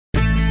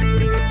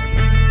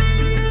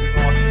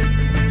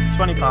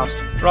20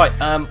 past. Right,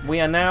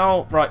 we are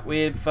now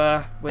with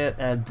we're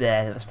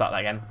there. Let's start that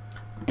again.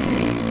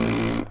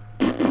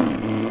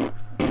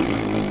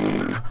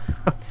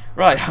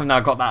 Right, I've now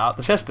got that out of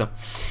the system.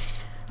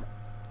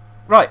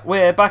 Right,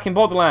 we're back in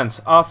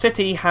Borderlands. Our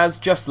city has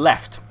just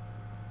left.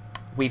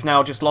 We've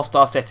now just lost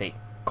our city.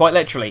 Quite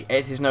literally,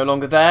 it is no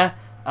longer there.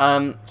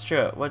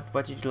 Stuart,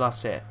 where did you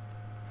last see it?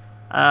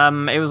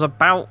 It was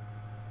about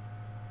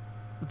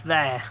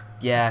there.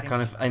 Yeah,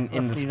 kind of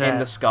in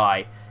the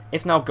sky.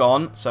 It's now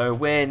gone, so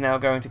we're now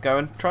going to go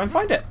and try and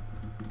find it.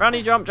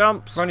 Runny jump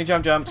jumps. Runny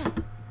jump jumps.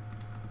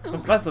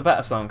 That's the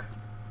better song.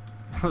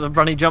 The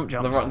runny jump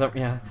jumps.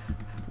 Yeah.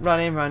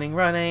 Running, running,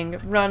 running,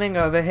 running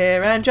over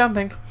here and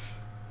jumping.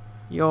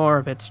 You're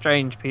a bit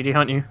strange, Petey,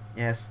 aren't you?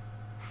 Yes.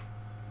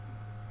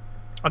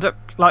 I don't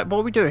like. What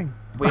are we doing?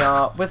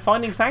 We're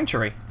finding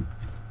sanctuary.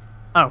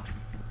 Oh.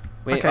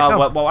 Okay,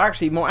 well,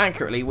 actually, more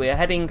accurately, we're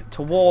heading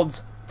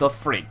towards the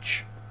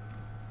fridge.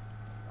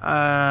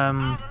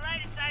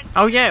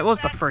 Oh yeah, it was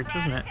the fridge,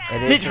 wasn't it?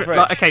 It is the fridge.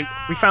 Like, okay,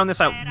 we found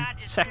this out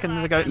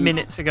seconds ago,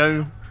 minutes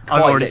ago.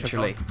 Quite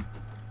literally.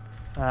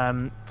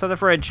 To the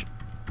fridge.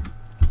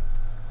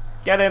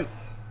 Get him.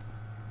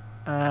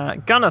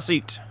 Gunner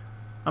seat.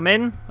 I'm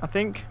in, I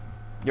think.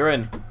 You're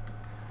in.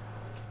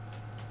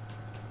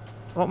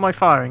 What am I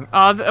firing?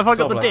 Have I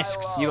got the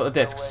discs? You got the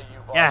discs.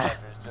 Yeah.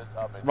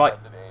 Right.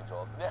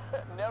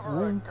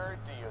 Never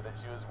occurred to you that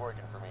she was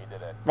working for me,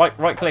 did it?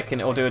 Right click and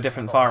it'll do a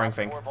different firing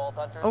thing.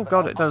 Oh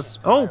god, it does.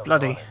 Oh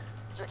bloody.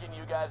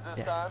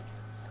 Yeah.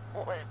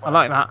 I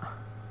like that.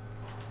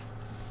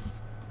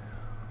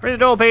 Through the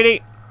door,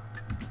 Petey.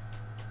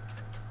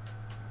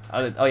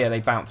 Oh yeah, they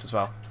bounce as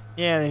well.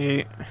 Yeah, they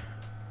do.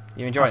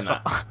 You enjoying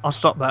that? I'll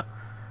stop that.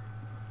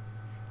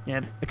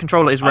 Yeah, the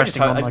controller is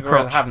resting on my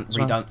crotch.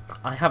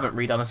 I haven't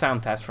redone a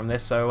sound test from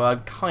this, so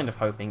I'm kind of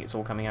hoping it's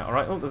all coming out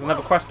alright. Oh, there's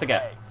another quest to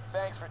get.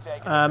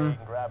 Oh,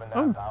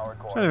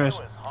 so there is.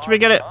 Should we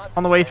get it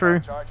on the way through?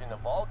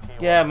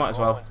 Yeah, might as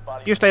well.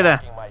 You stay there.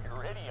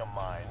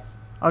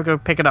 I'll go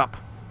pick it up.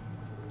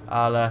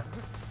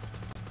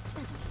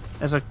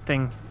 There's a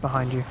thing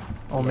behind you.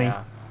 Or me.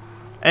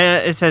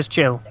 It says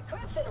chill.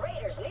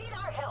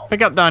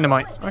 Pick up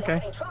dynamite. Okay.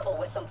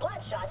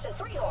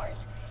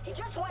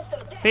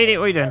 Petey,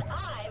 what are you doing?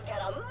 I've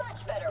got a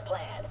much better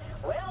plan.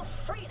 We'll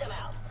freeze them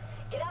out.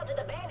 Get out to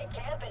the bandit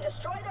camp and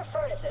destroy their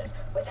furnaces.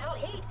 Without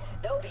heat,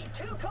 they'll be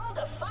too cold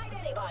to fight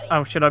anybody.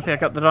 Oh, should I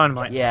pick up the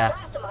dynamite? Yeah.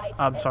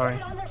 I'm sorry.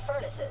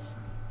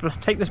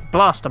 Take this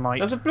blastermite.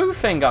 There's a blue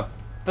thing up.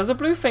 There's a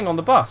blue thing on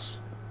the bus.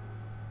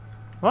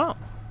 What?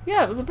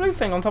 Yeah, there's a blue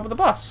thing on top of the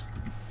bus.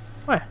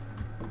 Where?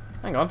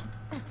 Hang on.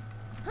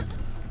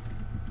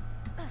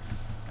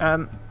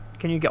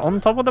 Can you get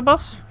on top of the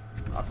bus?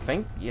 I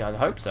think. Yeah, I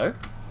hope so.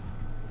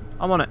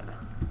 I'm on it.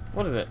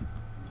 What is it?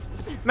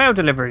 Mail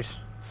deliveries.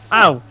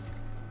 Ow.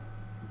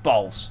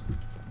 Balls.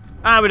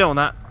 We don't want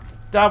that.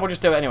 Dad, we'll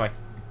just do it anyway.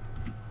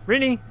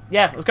 Really?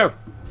 Yeah, let's go.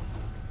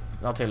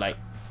 Not too late.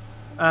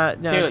 No,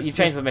 too late. You've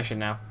changed the mission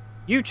now.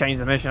 You changed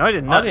the mission. I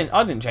didn't.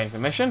 I didn't change the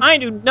mission. I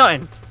do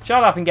nothing.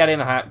 Shut up and get in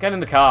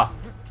the car.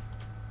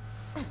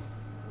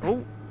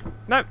 Oh.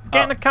 No,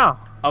 get in the car.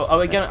 Are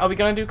we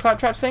gonna do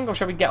Claptrap's thing, or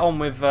shall we get on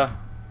with? Oh,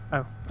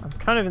 I'm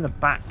kind of in the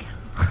back.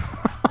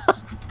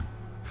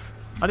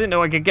 I didn't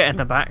know I could get in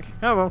the back.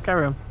 Oh well,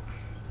 carry on.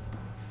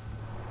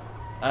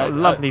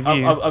 Lovely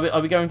view.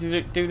 Are we going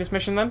to do this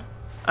mission then?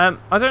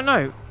 I don't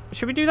know.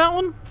 Should we do that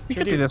one? We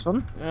could do this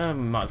one.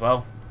 Might as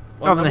well.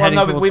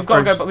 We've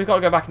got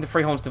to go back into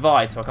Freehorn's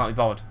Divide, so I can't be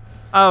bothered.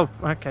 Oh,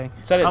 okay.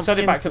 Set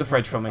it back to the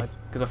fridge for me,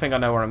 because I think I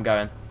know where I'm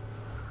going.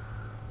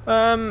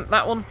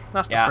 That one.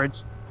 That's the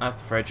fridge. That's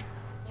the fridge.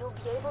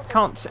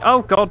 Can't see.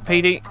 Oh God,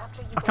 Petey.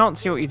 I can't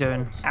see what you're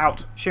doing.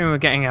 Out. Assuming we're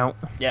getting out.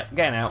 Yeah,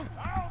 getting out.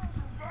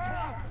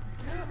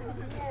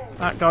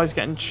 That guy's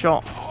getting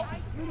shot.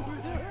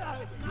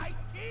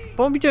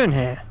 What are we doing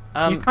here?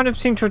 You kind of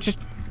seem to have just...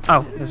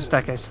 Oh, there's a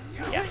staircase.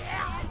 Yeah.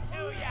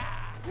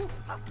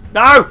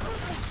 No!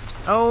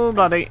 Oh,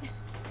 bloody.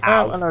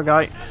 Ow. Oh, hello,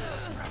 guy.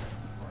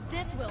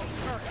 This will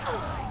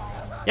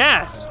hurt.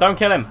 Yes! Don't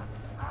kill him.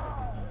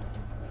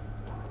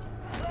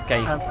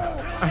 Okay.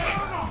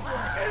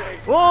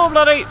 Oh,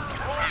 bloody!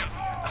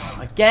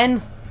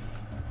 Again?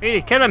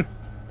 Petey, kill him!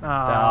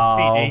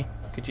 Oh, Petey.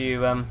 Could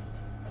you,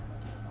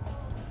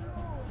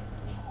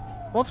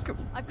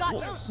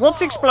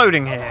 What's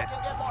exploding here?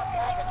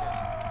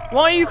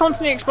 Why are you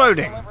constantly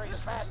exploding?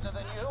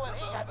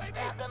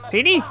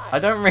 Petey? I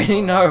don't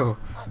really know.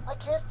 I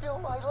can't feel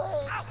my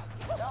legs.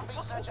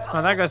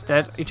 Oh, that guy's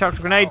dead. He chucked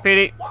a grenade,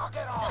 Petey.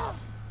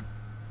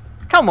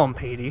 Come on,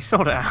 Petey,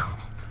 sort it out.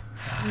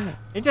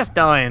 You're just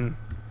dying.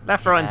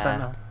 Left, right, and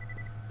centre.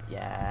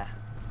 Yeah.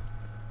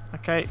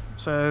 Okay,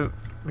 so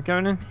we're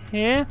going in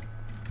here.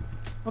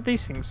 What are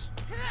these things?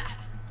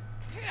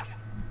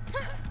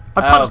 I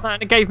punched that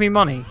and it gave me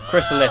money.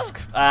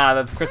 Chrysalisk.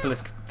 The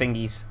Chrysalisk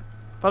thingies.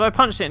 But I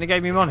punched it and it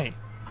gave me money.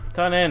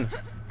 Turn in.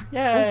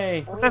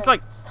 Yay! Oh, there's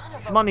like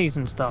monies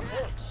and stuff.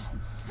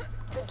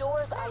 The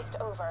door's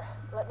iced over.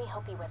 Let me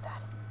help you with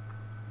that.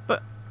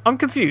 But I'm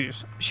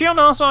confused. Is she on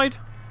our side?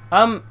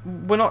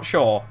 We're not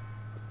sure.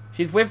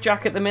 She's with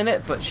Jack at the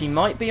minute, but she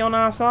might be on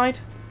our side.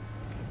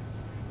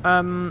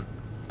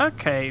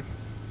 Okay.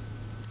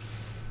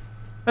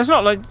 It's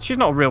not like she's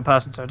not a real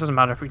person, so it doesn't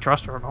matter if we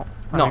trust her or not.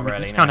 Not we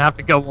really. just kind of have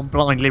to go on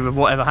blindly with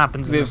whatever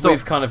happens in the story.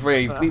 We've kind of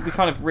really, we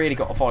kind of really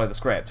got to follow the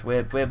script.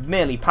 We're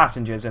merely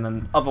passengers in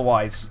an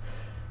otherwise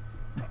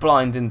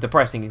blind and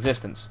depressing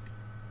existence.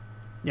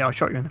 Yeah, I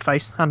shot you in the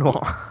face. And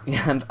what?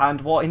 Yeah,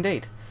 and what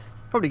indeed?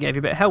 Probably gave you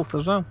a bit of health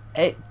as well.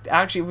 It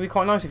actually would be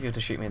quite nice if you were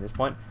to shoot me at this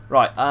point.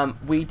 Right.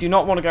 We do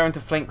not want to go into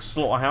Flink's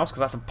slaughterhouse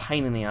because that's a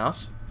pain in the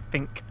ass.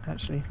 Fink,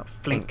 actually, not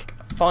Flink.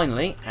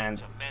 Finally,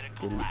 and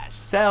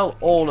sell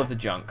all of the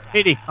junk.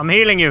 Edie, I'm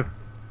healing you.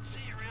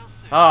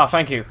 Ah,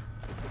 thank you.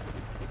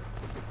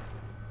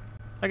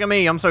 Look at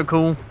me, I'm so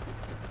cool.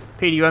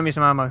 Petey, you owe me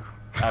some ammo.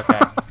 Okay.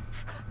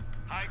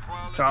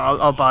 So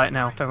I'll buy it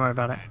now, don't worry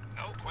about it.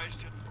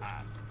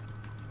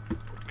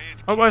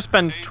 I'll go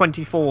spend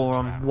 24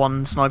 on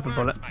one sniper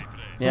bullet.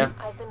 Yeah.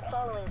 I've been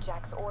following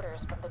Jack's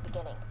orders from the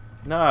beginning.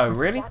 No,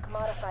 really? Jack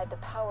modified the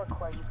power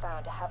core you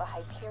found to have a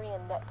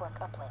Hyperion network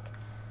uplink.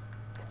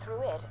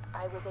 Through it,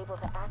 I was able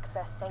to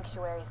access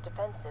Sanctuary's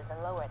defenses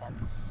and lower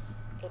them.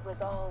 It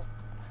was all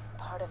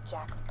part of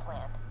Jack's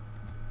plan.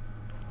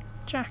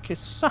 Jack is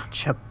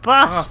such a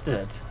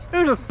bastard. Bastard.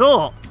 Who'd have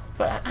thought?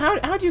 So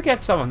how do you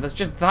get someone that's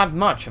just that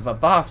much of a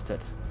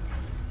bastard?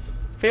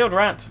 Field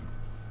rat.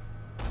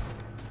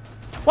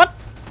 What?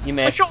 You I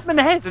missed. shot him in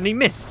the head and he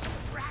missed.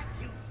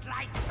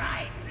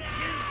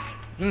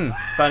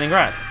 Burning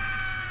rat.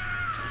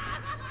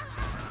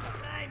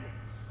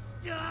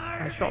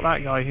 I shot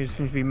that guy who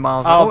seems to be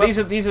miles Oh, away. these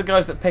are the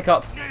guys that pick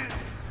up.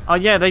 Oh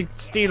yeah, they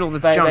steal all the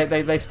junk.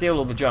 They steal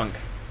all the junk.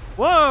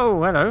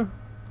 Whoa, hello.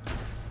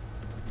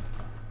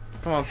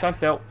 Come on, stand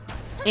still.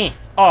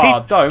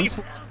 Oh, don't.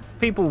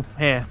 People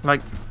here,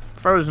 like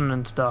frozen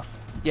and stuff.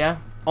 Yeah,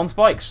 on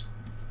spikes.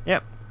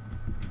 Yep.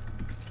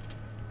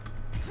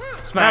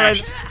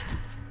 Smashed.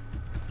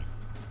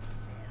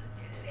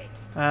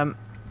 Meh.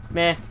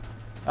 We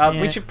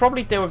Yeah. should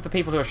probably deal with the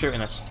people who are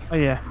shooting us. Oh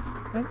yeah.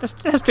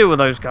 Let's deal with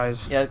those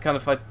guys. Yeah, kind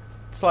of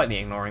slightly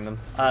ignoring them.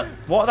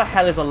 What the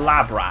hell is a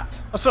lab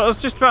rat? I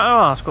was just about to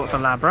ask what's a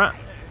lab rat.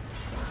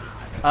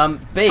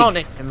 Big. Can't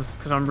hit him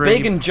because I'm really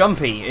Big and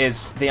jumpy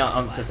is the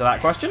answer to that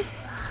question.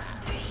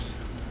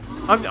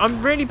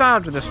 I'm really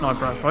bad with the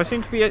sniper rifle. I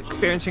seem to be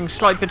experiencing a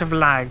slight bit of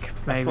lag,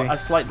 maybe. A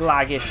slight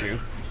lag issue.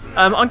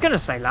 I'm gonna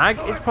say lag.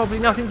 It's probably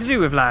nothing to do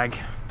with lag.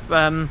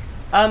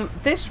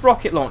 This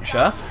rocket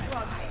launcher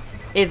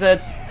is a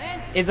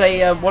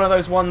one of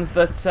those ones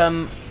that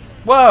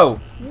Whoa!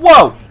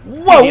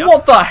 Idiot.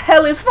 What the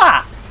hell is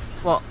that?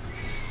 What?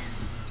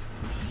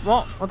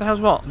 What the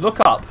hell's what? Look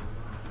up.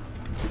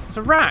 It's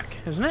a Rakk,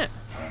 isn't it?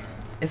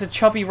 It's a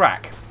chubby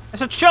Rakk.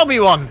 It's a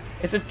chubby one.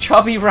 It's a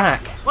chubby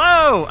Rakk.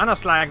 Whoa! And a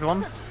slagged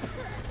one.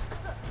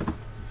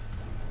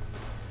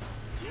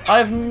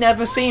 I've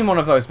never seen one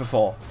of those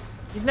before.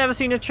 You've never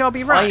seen a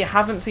chubby Rakk? I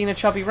haven't seen a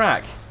chubby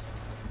Rakk.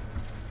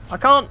 I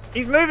can't.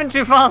 He's moving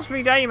too fast for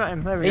me to aim at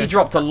him. There we go. He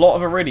dropped a lot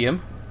of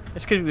iridium.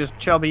 It's because he was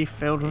chubby,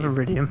 filled with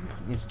iridium.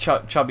 He's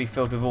chubby,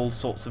 filled with all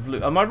sorts of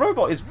loot. My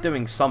robot is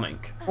doing something.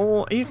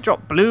 Or he's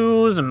dropped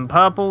blues and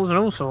purples and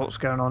all sorts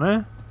going on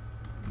here.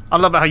 I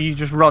love it how you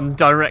just run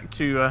direct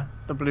to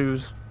the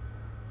blues.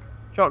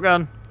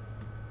 Shotgun,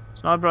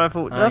 sniper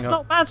rifle. That's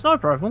not a bad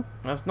sniper rifle.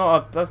 That's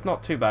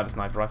not too bad a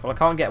sniper rifle. I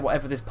can't get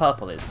whatever this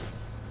purple is.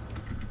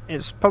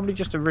 It's probably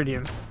just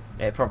iridium.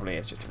 Yeah, it probably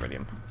is just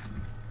iridium.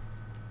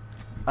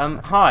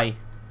 Hi.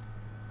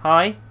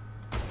 Hi.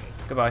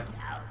 Goodbye.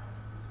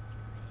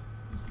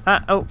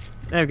 Oh,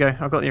 there we go.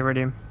 I've got the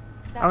iridium.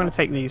 I'm going to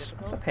take these.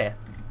 What's up here?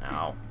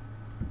 Ow.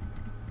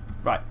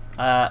 Right.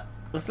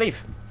 Let's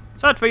leave.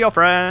 Search for your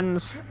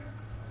friends.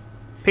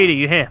 Peter,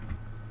 you here?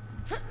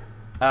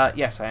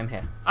 Yes, I am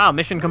here. Ah,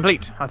 mission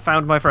complete. I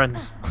found my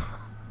friends.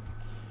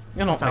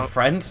 You're not my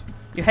friend.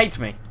 You hate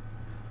me.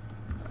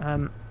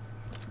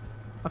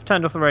 I've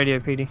turned off the radio,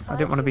 Petey. I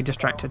didn't want to be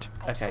distracted.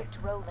 I tricked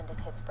Roland and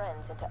his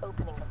friends into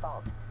opening the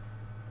vault.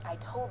 I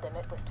told them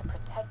it was to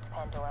protect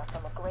Pandora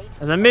from a great...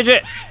 There's a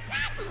midget!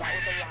 That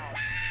was a lie.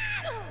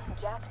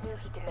 Jack knew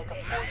he could make a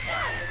fortune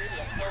on the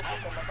iridium held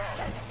within the vault,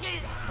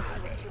 but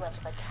he was too much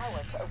of a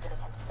coward to open it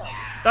himself.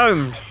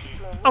 Domed.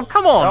 Oh,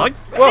 come on!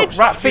 Whoa,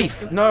 rat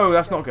thief! No,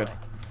 that's not good.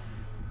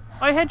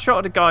 I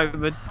headshotted a guy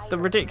with the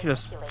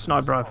ridiculous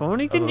sniper rifle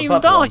and he didn't the even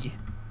purple die.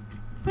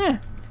 Yeah.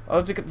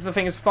 Oh, the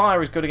thing is,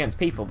 fire is good against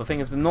people. The thing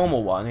is, the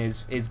normal one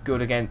is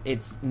good against...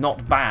 It's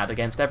not bad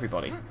against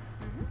everybody.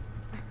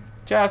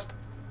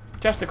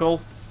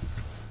 Chesticle.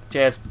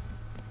 Cheers.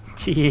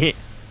 Yeah.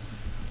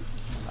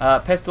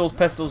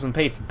 Pistols, and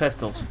pizza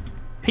pistols.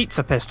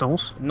 Pizza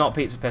pistols? Not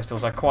pizza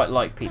pistols. I quite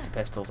like pizza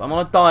pistols. I'm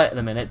on a diet at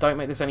the minute. Don't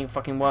make this any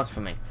fucking worse for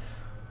me.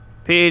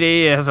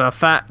 Petey is a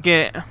fat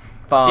git.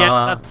 Yes,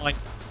 that's fine.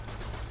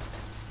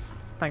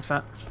 Thanks,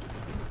 that.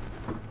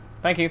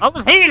 Thank you. I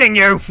was healing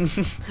you!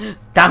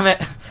 Damn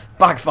it.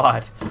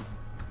 Backfired.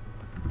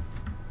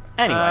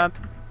 Anyway.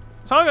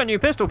 So I got a new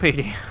pistol,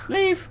 Petey.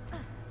 Leave.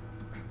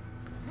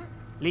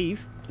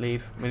 Leave?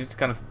 Leave. We're just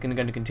kind of going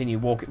to continue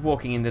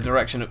walking in the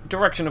direction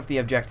of the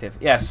objective.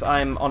 Yes,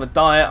 I'm on a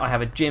diet. I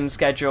have a gym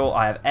schedule.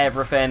 I have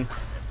everything.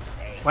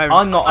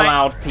 I'm not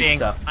allowed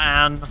pizza.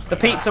 The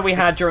pizza we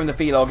had during the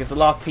vlog is the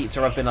last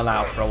pizza I've been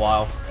allowed for a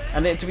while.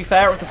 And to be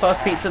fair, it was the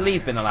first pizza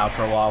Lee's been allowed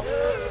for a while.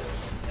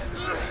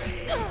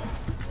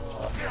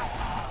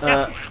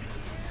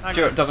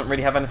 Stuart doesn't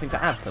really have anything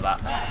to add to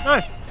that.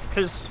 No,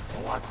 because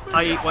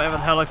I eat whatever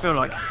the hell I feel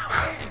like.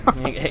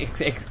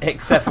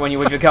 Except for when you're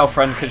with your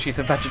girlfriend, because she's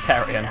a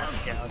vegetarian.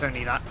 Yeah, I don't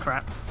need that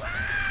crap.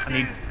 I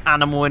need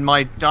animal in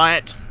my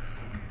diet.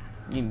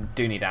 You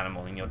do need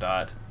animal in your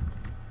diet.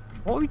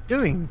 What are we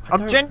doing?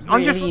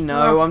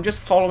 I'm just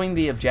following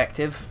the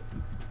objective.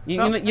 You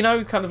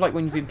know, kind of like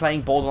when you've been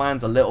playing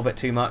Borderlands a little bit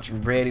too much,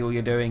 and really all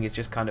you're doing is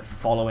just kind of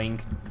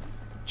following.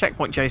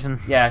 Checkpoint chasing.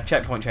 Yeah,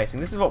 checkpoint chasing.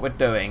 This is what we're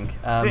doing.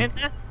 Is it in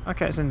there?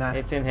 Okay, it's in there.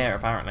 It's in here,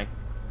 apparently.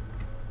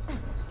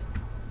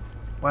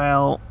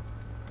 Well,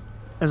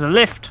 there's a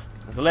lift.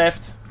 There's a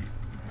lift.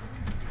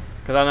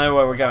 Because I know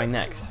where we're going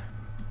next.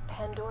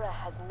 Pandora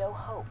has no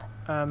hope.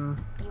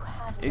 You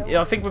have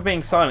I think we're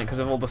being silent because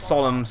of all the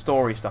solemn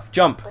story stuff.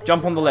 Jump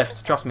on the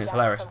lift. Trust me, it's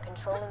hilarious. From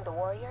controlling the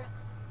warrior,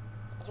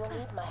 you'll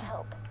need my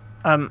help.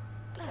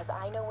 Because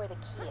I know where the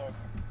key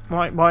is.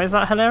 Why is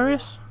that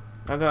hilarious?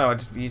 I don't know.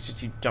 You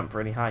jump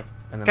really high.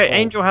 And then Okay,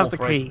 Angel has the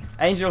key.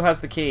 Angel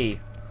has the key.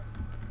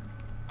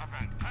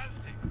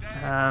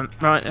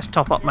 Right, let's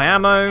top up my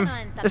ammo.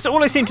 That's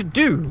all I seem to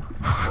do.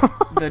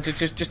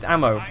 just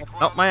ammo.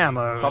 Not my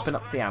ammo. Topping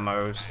up the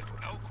ammos.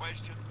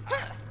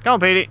 Go on,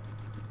 Petey.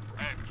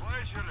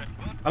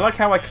 I like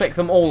how I click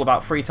them all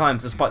about 3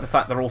 times, despite the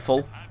fact they're all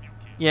full.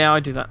 Yeah, I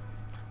do that.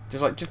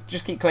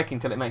 Just keep clicking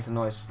till it makes a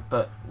noise.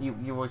 But you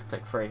always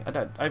click 3.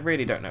 I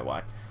really don't know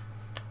why.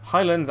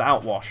 Highlands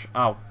Outwash.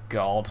 Oh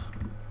God.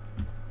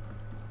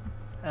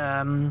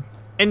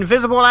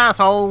 Invisible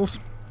assholes.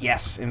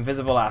 Yes,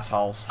 invisible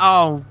assholes.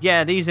 Oh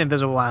yeah, these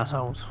invisible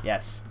assholes.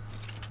 Yes.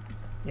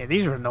 Yeah,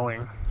 these are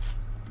annoying.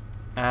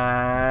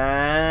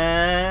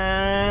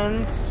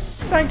 And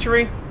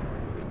Sanctuary.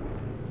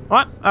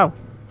 What? Oh.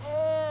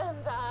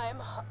 And I'm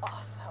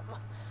awesome.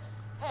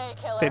 Hey,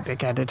 killer. Bit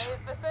big-headed.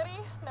 Is the city?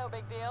 No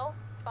big deal.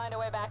 Find a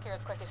way back here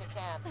as quick as you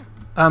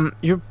can.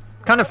 You're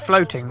kind of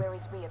floating.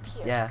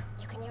 Yeah.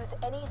 You can use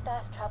any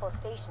fast travel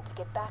station to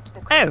get back to the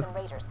Crimson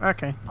Raiders.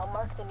 Okay. I'll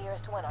mark the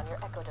nearest one on your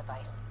Echo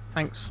device.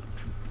 Thanks.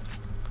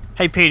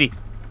 Hey, Petey.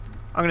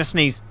 I'm gonna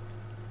sneeze.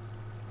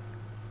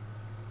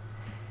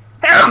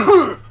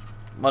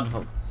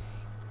 Wonderful.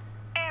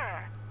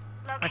 Error.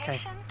 Location,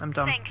 Okay, I'm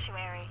done.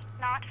 Sanctuary,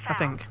 not found. I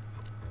think.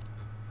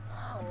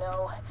 Oh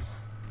no.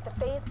 The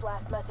phase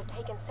blast must have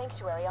taken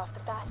Sanctuary off the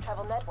fast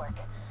travel network.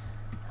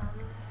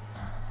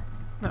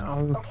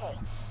 No. Okay.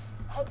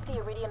 Head to the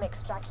iridium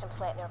extraction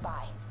plant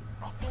nearby.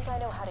 I think I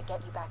know how to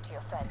get you back to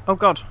your friends. Oh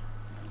God.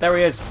 There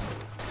he is.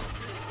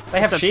 They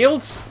have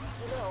shields?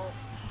 You know,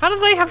 How do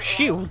they have I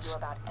shields?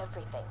 about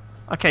everything.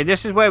 Okay,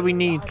 this is where we You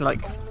need are the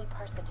like only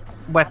person who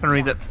can stop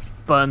weaponry that Jack.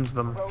 burns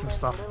them Roland and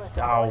stuff. Lilith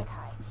and Ow.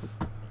 Mordecai.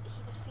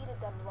 He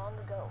defeated them long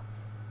ago.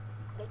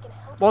 They can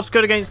help What's you.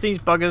 good against these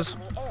buggers?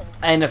 In the end,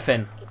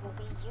 Anything. it will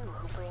be you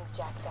who brings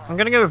Jack down. I'm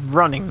gonna go with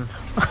running.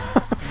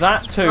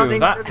 That too. Running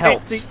That against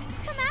helps. these-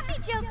 Come at me,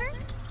 jokers.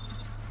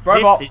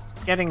 Robot. This is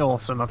getting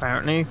awesome,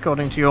 apparently,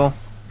 according to your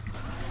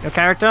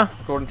character.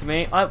 According to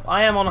me,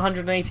 I am on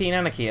 118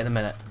 anarchy at the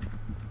minute.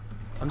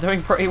 I'm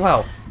doing pretty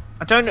well.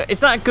 I don't know. Is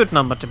that a good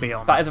number to be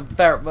on? That is a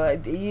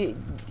very.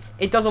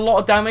 It does a lot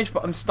of damage,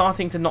 but I'm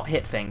starting to not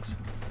hit things.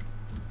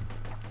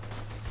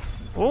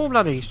 Oh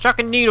bloody! He's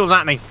chucking needles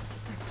at me.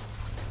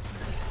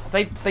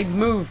 They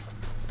move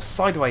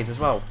sideways as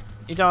well.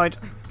 He died.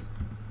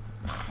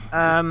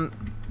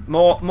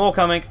 More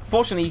coming.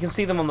 Fortunately, you can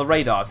see them on the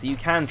radar, so you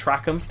can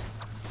track them.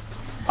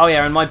 Oh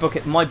yeah, and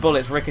my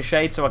bullets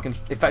ricocheted, so I can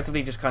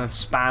effectively just kind of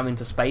spam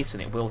into space,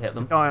 and it will hit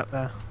them. Guy up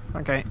there.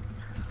 Okay.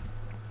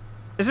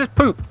 Is this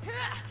poop?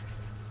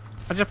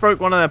 I just broke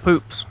one of their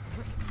poops.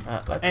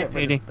 Let's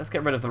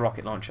get rid of the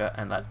rocket launcher,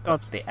 and let's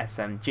God. put the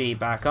SMG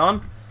back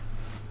on.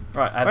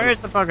 Right. Where is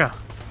the bugger?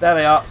 There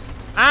they are.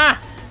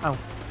 Ah! Oh.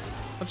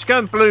 I'm just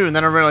going blue, and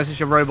then I realise it's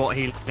your robot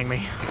healing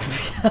me.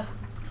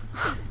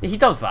 He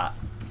does that.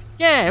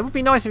 Yeah, it would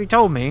be nice if he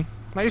told me.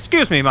 Like,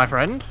 excuse me, my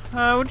friend.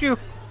 Would you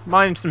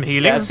mind some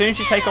healing? Yeah, as soon as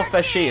you take off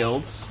their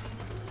shields,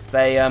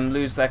 they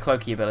lose their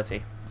cloaky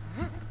ability.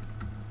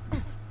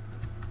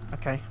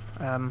 Okay.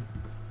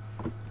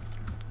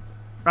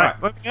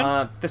 Right. Where we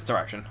going? This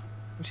direction.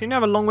 You seem to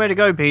have a long way to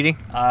go, Petey.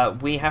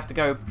 We have to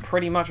go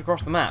pretty much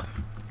across the map.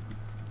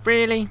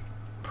 Really?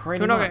 Pretty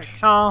Can we not much. get a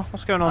car?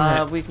 What's going on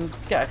here? We can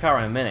get a car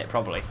in a minute,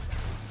 probably.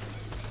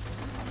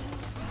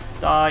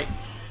 Die.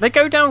 They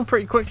go down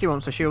pretty quickly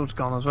once the shield's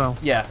gone as well.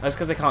 Yeah, that's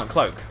because they can't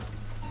cloak.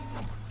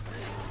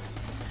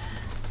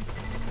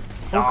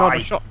 Oh God!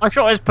 I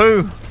shot his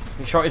poo.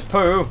 He shot his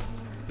poo.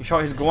 He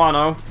shot his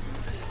guano.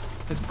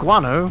 His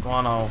guano.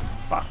 Guano.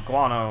 But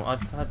guano.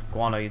 I've had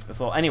guano used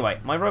before. Anyway,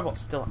 my robot's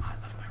still. I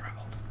love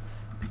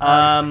my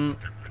robot.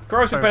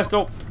 Corrosive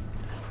pistol.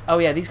 Oh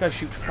yeah, these guys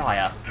shoot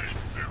fire.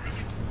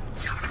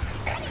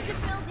 To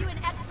build you an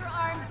extra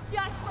arm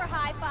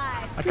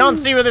I can't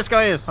see where this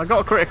guy is. I got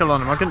a critical on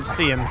him. I couldn't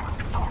see him.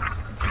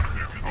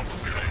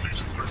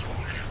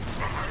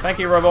 Thank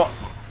you, robot.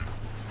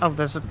 Oh,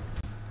 there's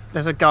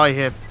a guy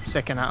here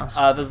sicking at us.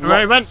 There's Where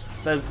he lots.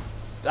 There's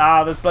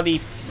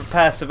bloody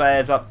repair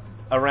surveyors up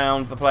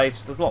around the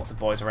place. There's lots of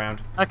boys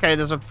around. Okay,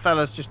 there's a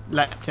fella's just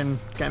let him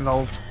get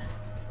involved.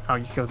 Oh,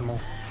 you killed them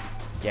all.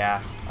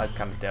 Yeah, I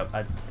kind of dealt.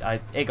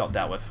 It got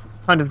dealt with.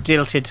 Kind of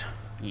dilted.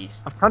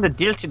 Yes. I've kind of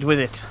dilted with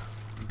it.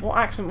 What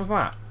accent was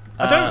that?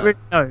 I don't really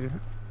know.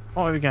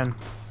 What are we going?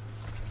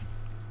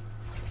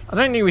 I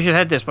don't think we should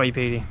head this way,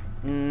 Petey.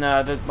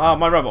 No,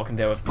 my robot can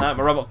deal with it. No,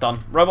 my robot's done.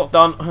 Robot's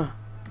done.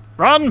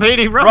 Run,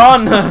 Petey,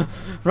 run! Run!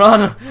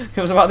 Run! It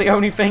was about the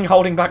only thing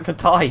holding back the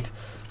tide.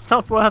 It's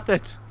not worth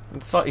it.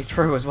 It's slightly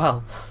true as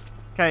well.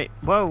 Okay,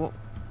 whoa.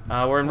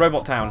 We're in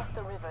Robot Town. Cross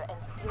the river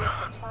and steal a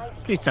supply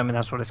beacon. Please tell me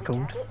that's what it's We can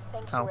called. get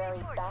Sanctuary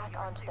back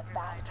onto the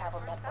fast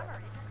travel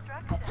network.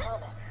 I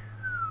promise.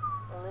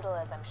 Little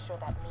as I'm sure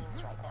that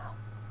means right now.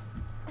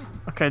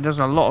 Okay, there's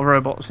a lot of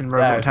robots in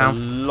Robot There's Town. a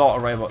lot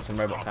of robots in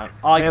Robot Town.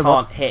 I Yeah,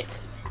 can't hit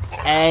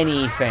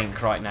anything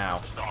right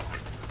now.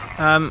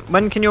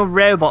 When can your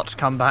robots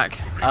come back?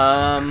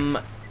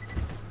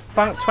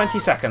 About 20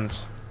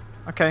 seconds.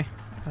 Okay.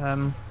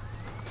 Oh,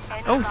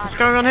 what's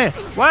going on here?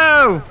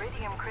 Whoa!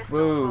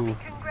 Woo.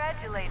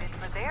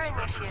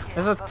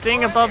 There's a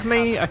thing above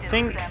me, I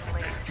think.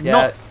 Yeah.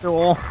 Not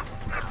sure.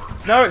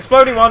 No,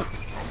 exploding one!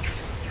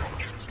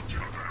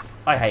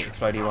 I hate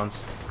exploding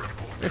ones.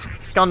 This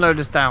gun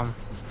loader's down.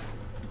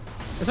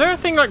 Is there a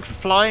thing like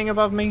flying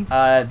above me?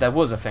 There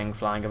was a thing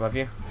flying above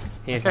you.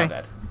 He is now Okay.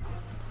 dead.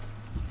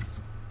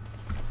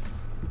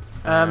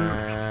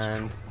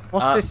 Um,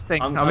 what's and this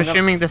thing? I'm I'm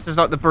assuming this is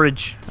like the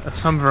bridge of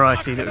some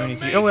variety that we need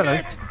to do. Oh,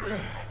 hello.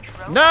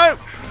 No!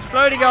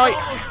 Exploding guy!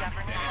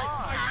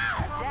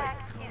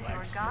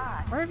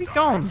 Where have you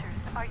gone?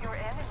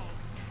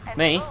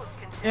 Me?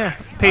 Yeah,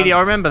 Petey, I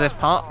remember this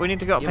part. We need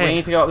to go up Yeah, here. we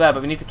need to go up there,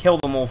 but we need to kill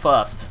them all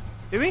first.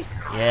 Do we?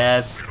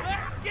 Yes.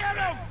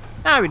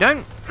 No, we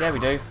don't. Yeah, we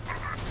do.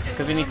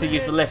 Because we need to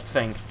use the lift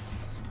thing.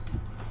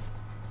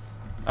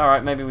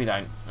 Alright, maybe we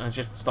don't. Let's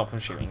just stop them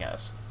shooting at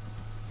us.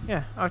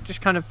 Yeah, I've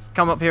just kind of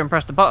come up here and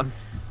pressed the button.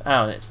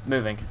 Oh, and it's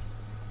moving.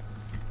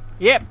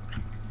 Yep.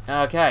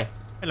 Okay.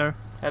 Hello.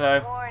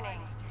 Hello. Warning.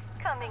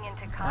 Coming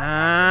into contact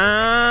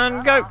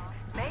And go.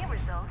 may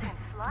result in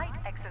slight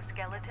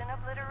exoskeleton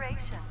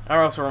obliteration. I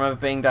also remember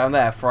being down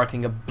there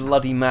fighting a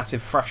bloody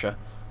massive thrasher.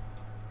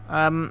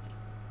 How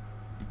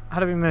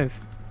do we move?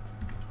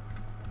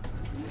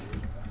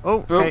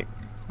 Oh, okay.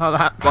 Like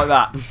that. Like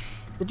that.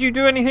 Did you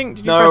do anything?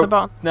 Did you No, press a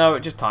button? no,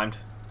 it just timed.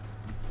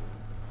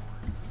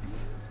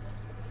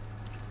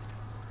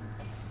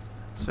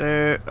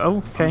 So,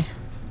 oh, okay.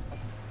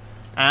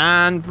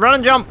 And run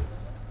and jump.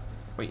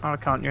 Wait. Oh, I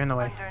can't. You're in the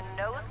way.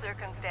 Under no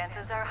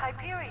circumstances are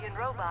Hyperion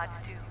robots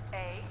to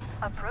A.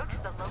 Approach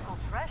the local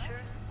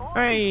threshers or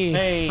Hey.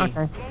 Hey.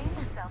 Okay. gain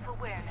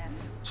self-awareness.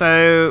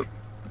 So,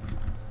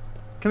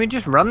 can we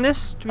just run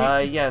this? Do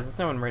we... Yeah, there's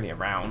no one really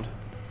around.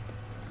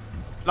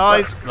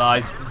 Lies.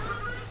 Lies.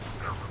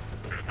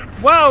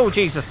 Whoa,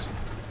 Jesus.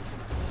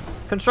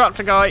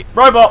 Constructor guy.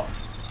 Robot!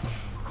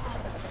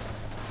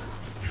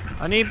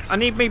 I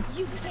need me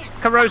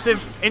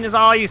corrosive in his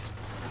eyes.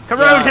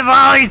 Corrode his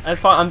eyes. That's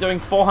fine, I'm doing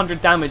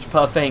 400 damage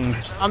per thing.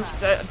 I'm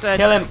dead.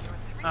 Kill him!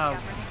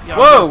 Oh. Yeah,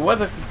 Whoa! Where'd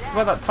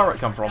that turret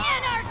come from?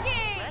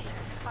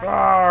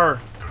 Roar!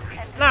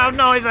 Loud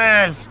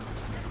noises.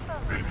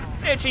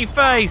 Itchy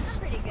face.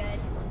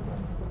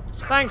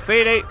 Thanks,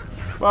 Petey.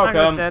 Mango's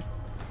Welcome. dead.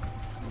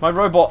 My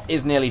robot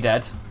is nearly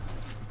dead.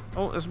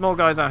 Oh, there's more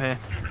guys out here.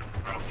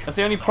 That's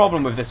the only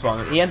problem with this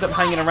one. He ends up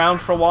hanging around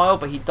for a while,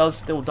 but he does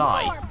still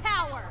die.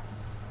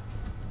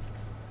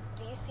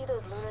 Do you see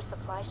those lunar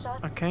supply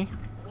shots? Okay.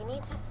 We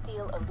need to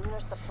steal a lunar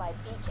supply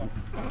beacon.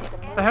 The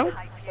moon The hell?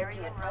 base to send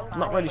you an I'm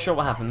not really sure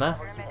what happened there.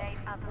 You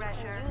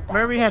can use that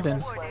Where are to we get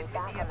heading? Sanctuary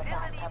back on the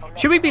fast travel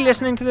Should we be network.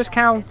 listening to this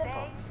cow?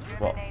 Simple,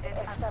 What?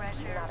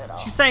 except not at all.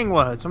 She's saying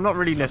words. I'm not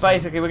really listening.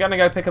 Basically, we're gonna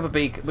go pick up a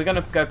beacon. We're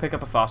gonna go pick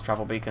up a fast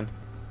travel beacon.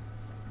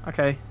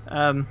 Okay.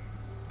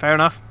 Fair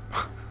enough.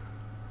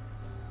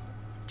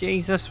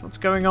 Jesus, what's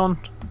going on?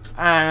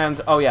 And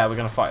oh yeah, we're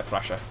gonna fight a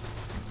thrasher.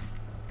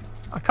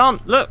 I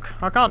can't look.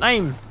 I can't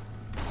aim.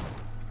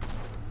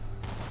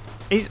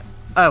 He's.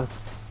 Oh.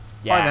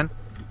 Yeah. Bye then.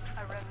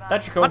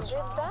 Electrical. What? Did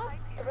that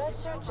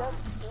thresher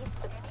just eat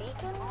the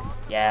beacon?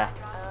 Yeah.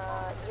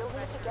 You'll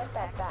need to get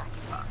that back.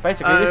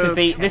 Basically, this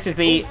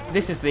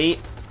is the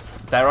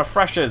there are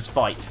thrashers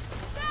fight.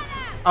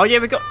 Oh yeah,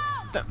 we got.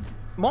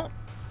 What?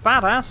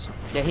 Badass.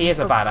 Yeah, he is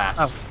a badass.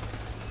 Oh.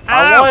 Oh,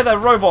 Ow! why are there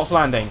robots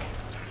landing?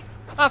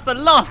 That's the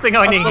last thing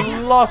I That's need.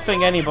 the last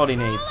thing anybody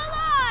needs.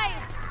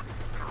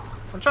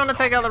 I'm trying to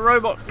take out the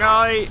robot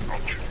guy.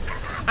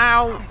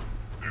 Ow.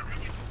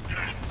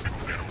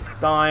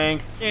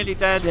 Dying. Nearly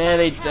dead.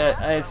 Nearly dead.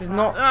 This is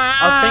not.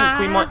 I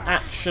think we might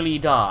actually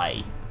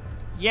die.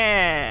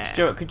 Yeah.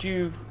 Stuart, could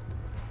you?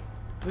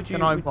 Would you?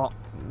 Can I what?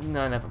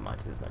 No, never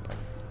mind. There's no point.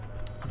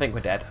 I think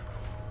we're dead.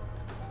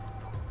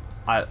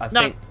 I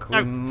No, think no.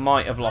 we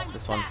might have lost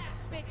this one.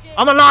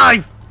 I'm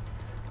alive.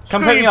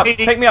 Come pick me up.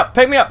 Petey. Pick me up.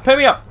 Pick me up. Pick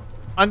me up.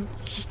 I'm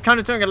just kind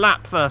of doing a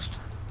lap first.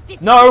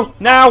 No,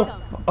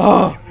 now.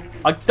 Oh,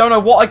 I don't know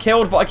what I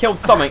killed, but I killed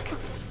something.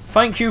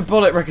 Thank you,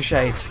 bullet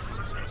ricochets.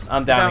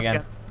 I'm down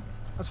again.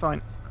 That's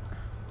fine.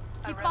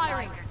 Keep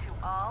firing.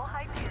 To all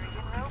Hyperion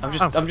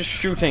robots. I'm just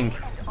shooting.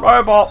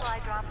 Robot.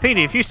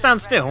 Petey, if you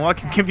stand still, I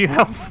can give you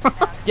health.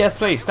 Yes,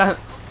 please stand.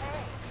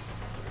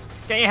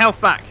 Get your health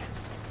back.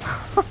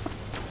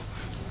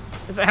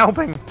 Is it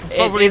helping? It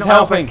Probably is not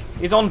helping.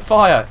 He's on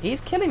fire. He's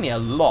killing me a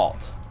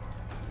lot.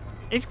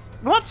 It's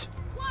what?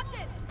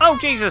 Oh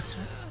Jesus!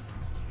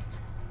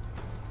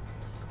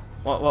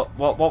 What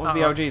was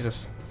the oh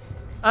Jesus?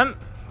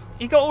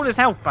 He got all his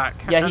health back.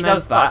 Yeah, he and then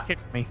does that. started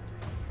kicking me.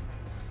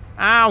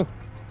 Ow!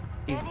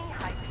 Any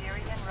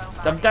Hyperion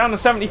robot. I'm down to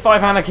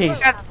 75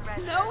 anarchies. Yes.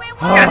 No, it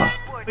Yes!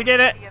 We did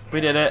it!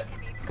 We did it.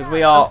 Because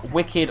we are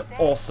wicked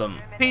awesome.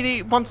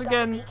 Petey, once That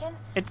again, beacon?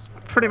 it's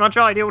pretty much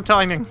ideal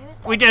timing. Use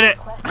that We did it!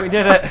 request We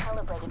did for a it.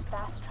 calibrated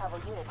fast travel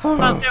unit.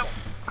 Stand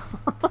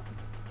still.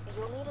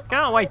 You'll need a Get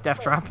out of the way, quiet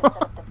Death place Trap. to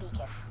set up the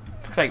beacon.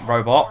 Fuck's sake,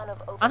 robot. Town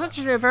of That's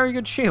actually a very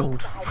good shield.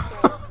 Thanks to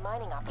Hyperion's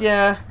mining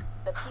Yeah. operations,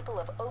 the people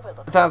of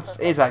Overlook That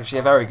suffer is from actually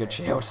a very good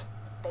stash shield. service.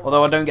 They Although I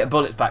want don't to get stop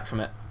bullets this. back from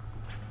it.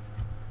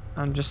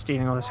 I'm just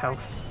stealing all his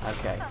health.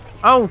 Okay.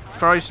 Oh,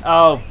 Christ.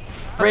 Oh,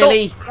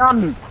 really?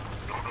 Done.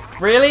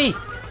 Really?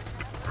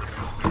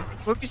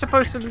 Were we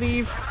supposed to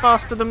leave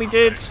faster than we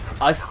did?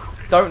 I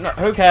don't know.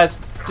 Who cares?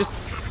 Just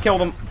kill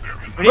them.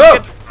 We need to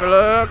get to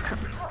Look.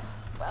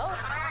 Well,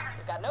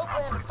 we've got no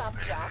plan to stop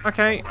Jack.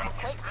 Okay. The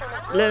quakes from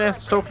his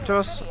Lilith's drills talking aren't to breaking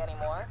us. the city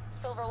anymore.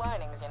 Silver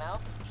linings, you know.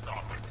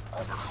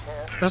 I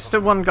can't There's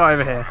still one guy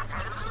over here.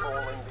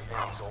 controlling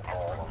the angel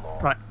all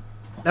alone. Right.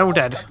 They're all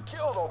dead. Got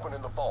killed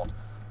opening the vault,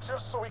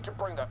 just so he could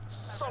bring that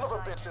son of a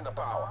bitch into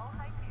power.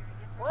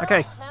 Well,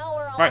 Okay. now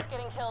we're almost Right.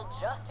 getting killed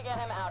just to get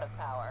him out of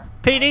power.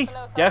 Petey? Nice to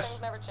know some Yes?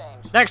 things never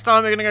change. Next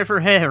time we're going to go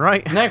through here,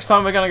 right? Next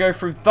time we're going to go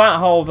through that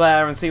hole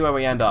there and see where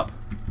we end up.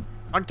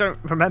 I don't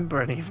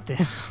remember any of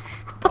this.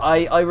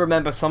 I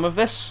remember some of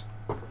this.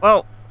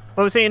 Well,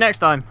 we'll see you next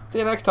time. See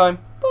you next time.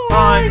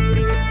 Bye.